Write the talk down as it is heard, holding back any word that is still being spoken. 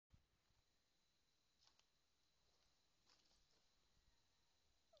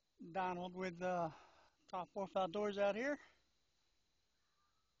Donald with Top Wolf Outdoors out here.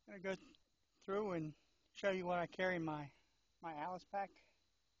 I'm going to go through and show you what I carry in my AlicePack.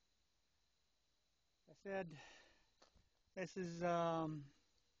 I said this is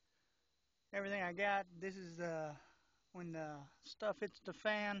everything I got. This is when the stuff hits the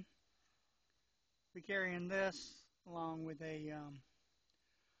fan. We're carrying this along with a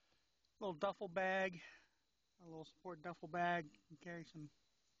little duffel bag, a little sport duffel bag. You can carry some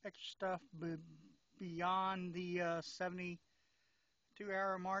extra stuff beyond the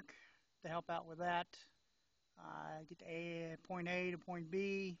 72-hour mark to help out with that. Get to point A to point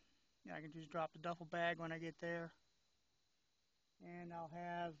B. I can just drop the duffel bag when I get there, and I'll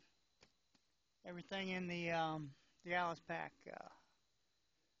have everything in the AlicePack.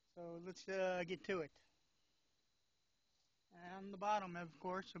 So let's get to it. And on the bottom, of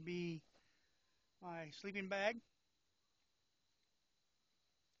course, will be my sleeping bag.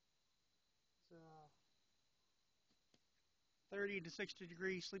 It's a 30 to 60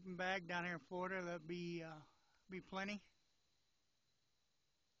 degree sleeping bag down here in Florida. That'll be plenty.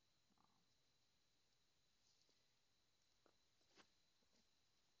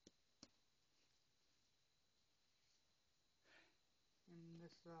 And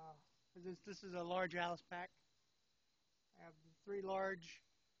this is a large AlicePack. I have 3 large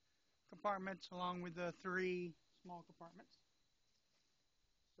compartments along with the 3 small compartments.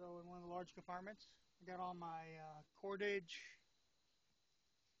 So in one of the large compartments, I got all my cordage,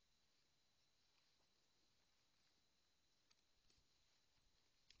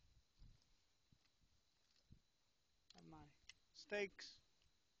 and my stakes,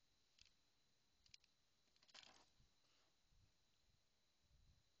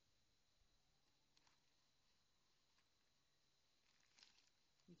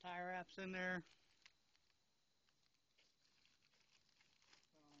 some tie wraps in there.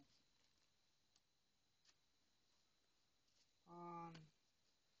 On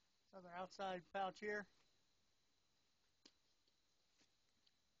this other outside pouch here,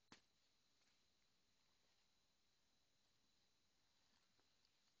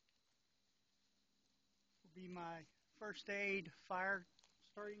 will be my first aid fire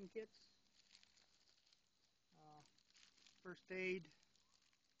starting kits. First aid,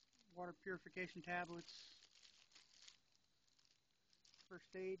 water purification tablets,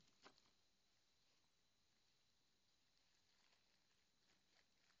 first aid,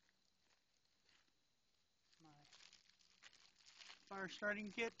 my fire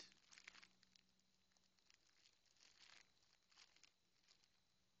starting kit,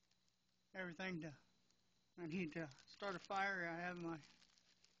 everything I need to start a fire. I have my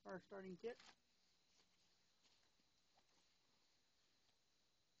fire starting kit.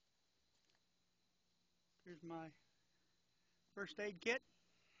 Here's my first aid kit.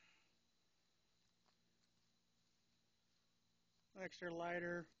 Extra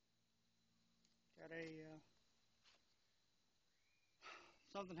lighter. Got a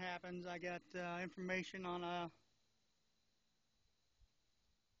something happens. I got information on a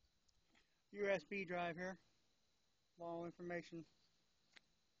USB drive here. All information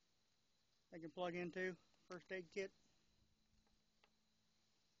I can plug into. First aid kit.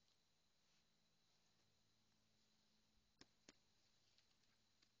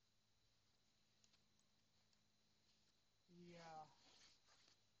 Yeah.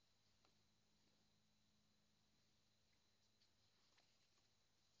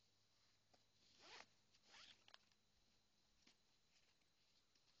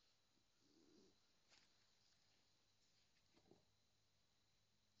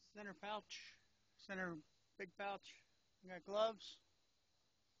 Center pouch, center big pouch. I got gloves.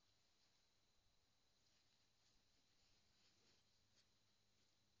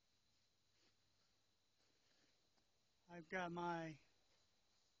 I've got my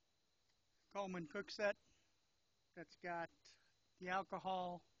Coleman cook set that's got the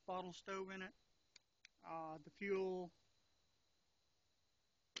alcohol bottle stove in it, the fuel,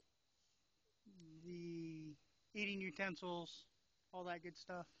 the eating utensils, all that good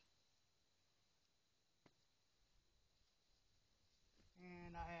stuff.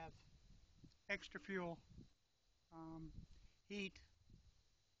 And I have extra fuel, heat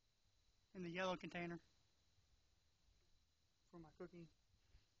in the yellow container for my cooking.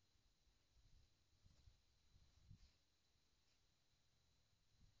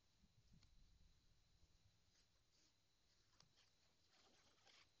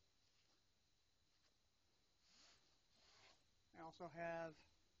 I also have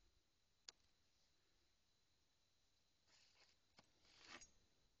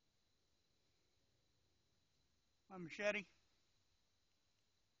my machete,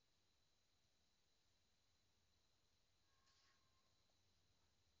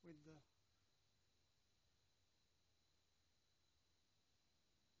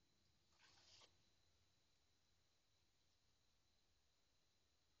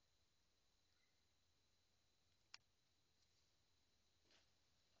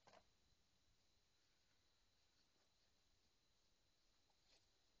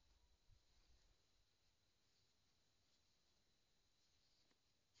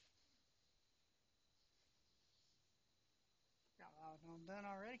 all done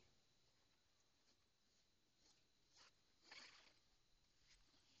already.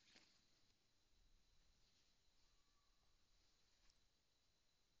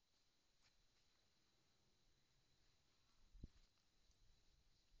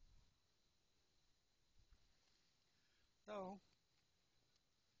 So,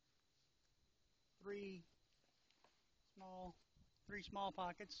 three small, three small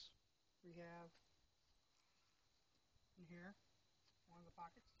pockets we have in here. One of the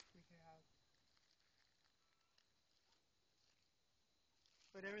pockets we have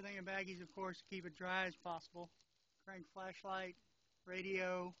put everything in baggies, of course, to keep it dry as possible. Crank flashlight,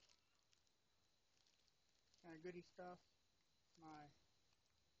 radio, kind of goody stuff. My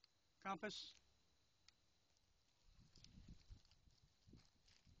compass.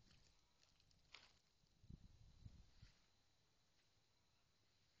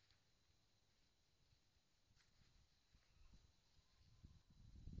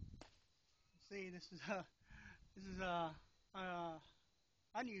 See, this is a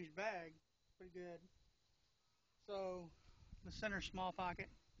unused bag, pretty good. So the center small pocket,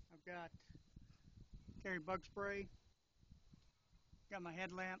 I've got carry bug spray, got my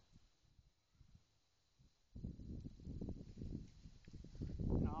headlamp,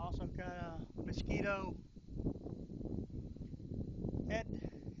 and I also got a mosquito head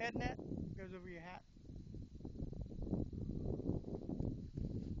head net goes over your hat.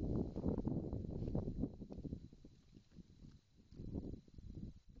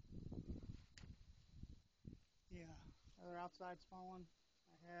 Yeah, other outside small one.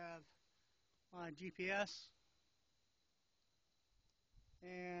 I have my GPS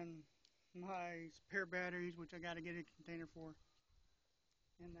and my spare batteries, which I got to get a container for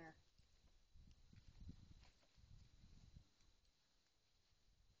in there.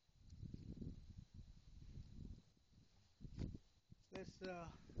 This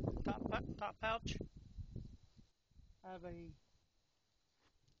top pouch. I have a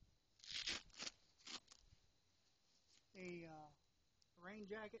rain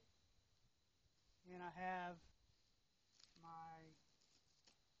jacket, and I have my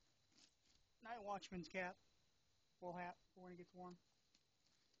night watchman's cap, full hat for when it gets warm.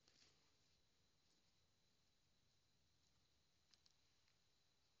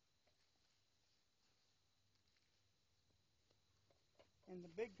 In the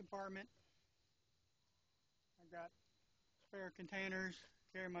big compartment, I've got spare containers,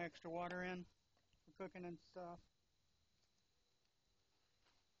 carry my extra water in for cooking and stuff.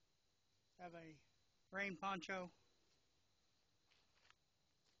 Have a rain poncho.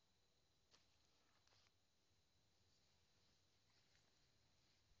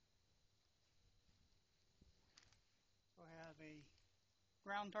 So I have a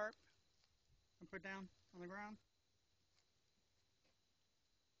ground tarp I put down on the ground.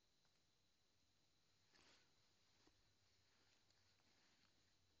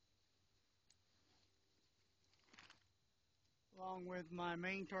 Along with my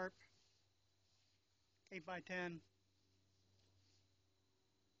main tarp, 8x10,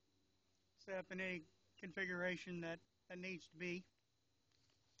 set up in any configuration that needs to be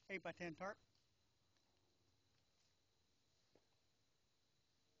 8x10 tarp.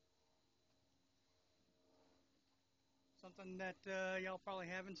 Something that y'all probably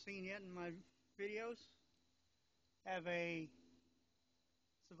haven't seen yet in my videos. Have a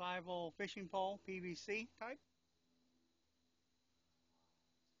survival fishing pole, PVC type.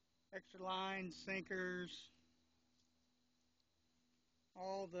 Extra lines, sinkers,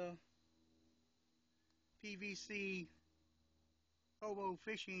 all the PVC hobo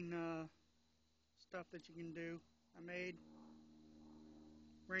fishing stuff that you can do. I made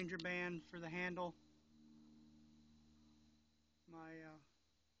Ranger band for the handle. My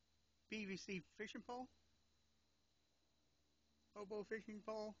PVC fishing pole, hobo fishing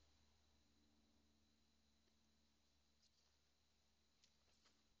pole.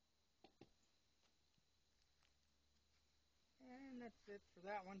 And that's it for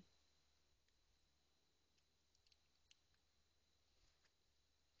that one.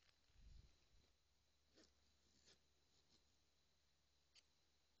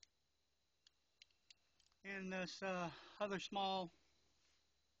 And this other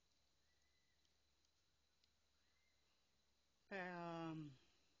um,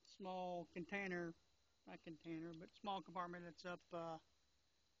 small container, not container, but small compartment that's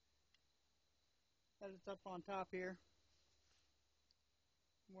up on top here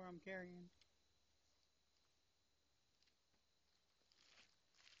where I'm carrying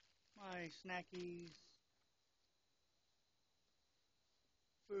my snackies,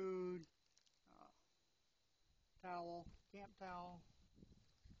 food, towel, camp towel,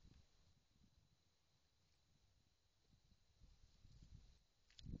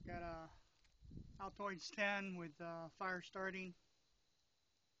 Got a Altoids 10 with fire starting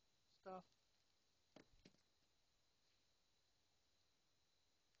stuff.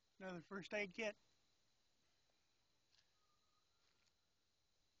 Another first aid kit.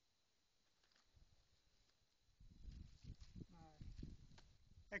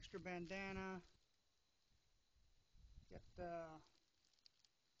 Extra bandana. Got the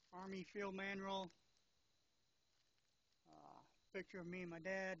Army field manual. Picture of me and my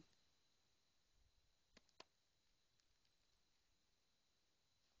dad.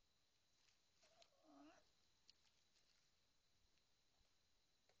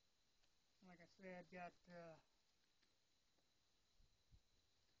 Like I said, got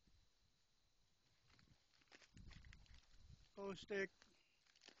glow stick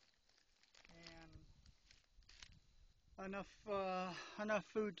and enough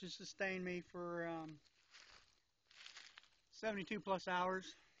food to sustain me for 72 plus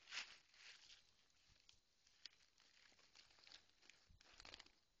hours.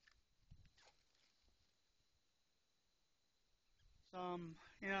 Some,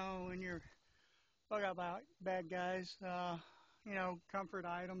 when you're bug out by bad guys, comfort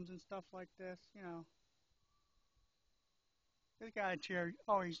items and stuff like this. This guy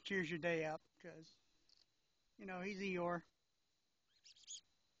always cheers your day up because he's Eeyore,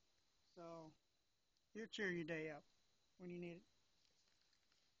 so he'll cheer your day up when you need it.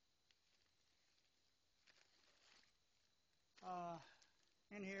 Uh,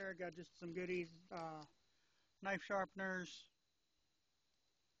 in here, I got just some goodies, knife sharpeners,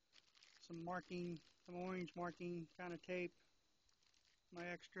 some marking, some orange marking kind of tape, my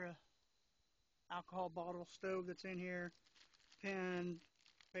extra alcohol bottle stove that's in here, pen,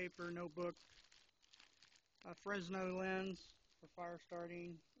 paper, notebook, a Fresno lens for fire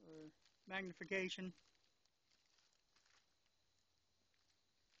starting or magnification,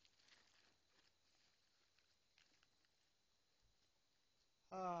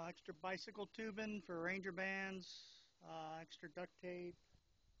 extra bicycle tubing for ranger bands, extra duct tape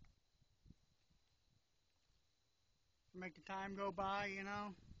to make the time go by.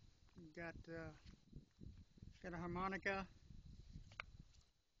 Got got a harmonica.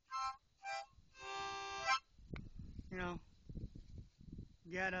 You know,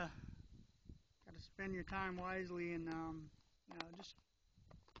 gotta spend your time wisely, and just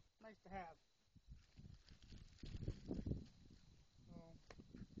nice to have. So,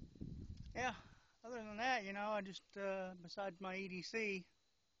 yeah. Other than that, I just besides my EDC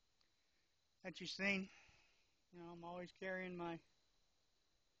that you've seen, I'm always carrying my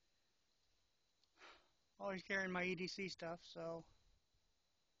EDC stuff. So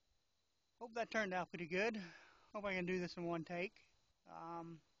hope that turned out pretty good. Hope I can do this in one take.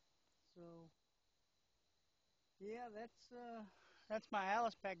 So yeah, that's my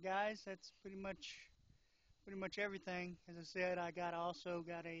AlicePack, guys. That's pretty much everything. As I said, also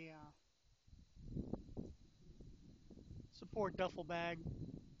got a support duffel bag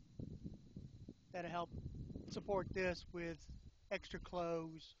that'll help support this with extra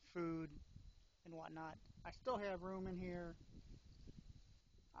clothes, food, and whatnot. I still have room in here.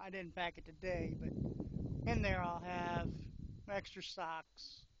 I didn't pack it today, but in there I'll have extra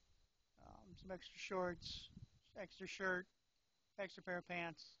socks, some extra shorts, extra shirt, extra pair of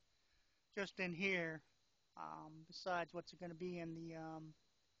pants, just in here. Besides what's going to be in the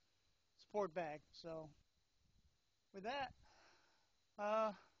support bag. So with that,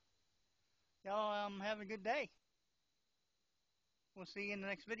 uh, y'all have a good day. We'll see you in the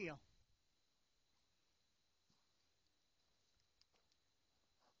next video.